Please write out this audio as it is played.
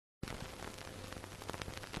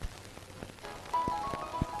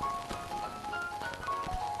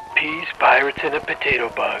Peas, Pirates, and a Potato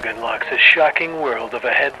Bug unlocks a shocking world of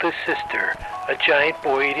a headless sister, a giant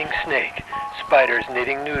boy-eating snake, spiders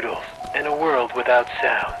knitting noodles, and a world without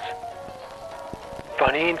sounds.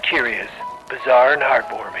 Funny and curious, bizarre and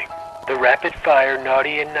heartwarming, the rapid-fire,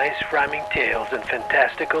 naughty and nice rhyming tales and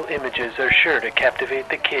fantastical images are sure to captivate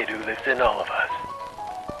the kid who lives in all of us.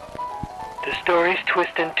 The stories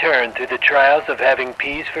twist and turn through the trials of having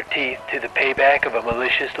peas for teeth to the payback of a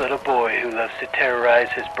malicious little boy who loves to terrorize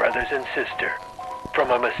his brothers and sister. From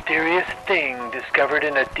a mysterious thing discovered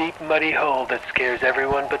in a deep muddy hole that scares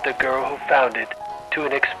everyone but the girl who found it, to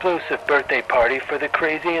an explosive birthday party for the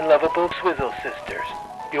crazy and lovable Swizzle Sisters.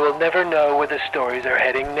 You will never know where the stories are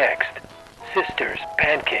heading next. Sisters,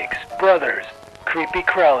 pancakes, brothers, creepy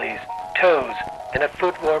crawlies, toes, and a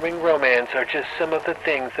foot-warming romance are just some of the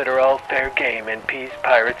things that are all fair game in Peas,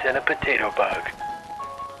 Pirates, and a Potato Bug.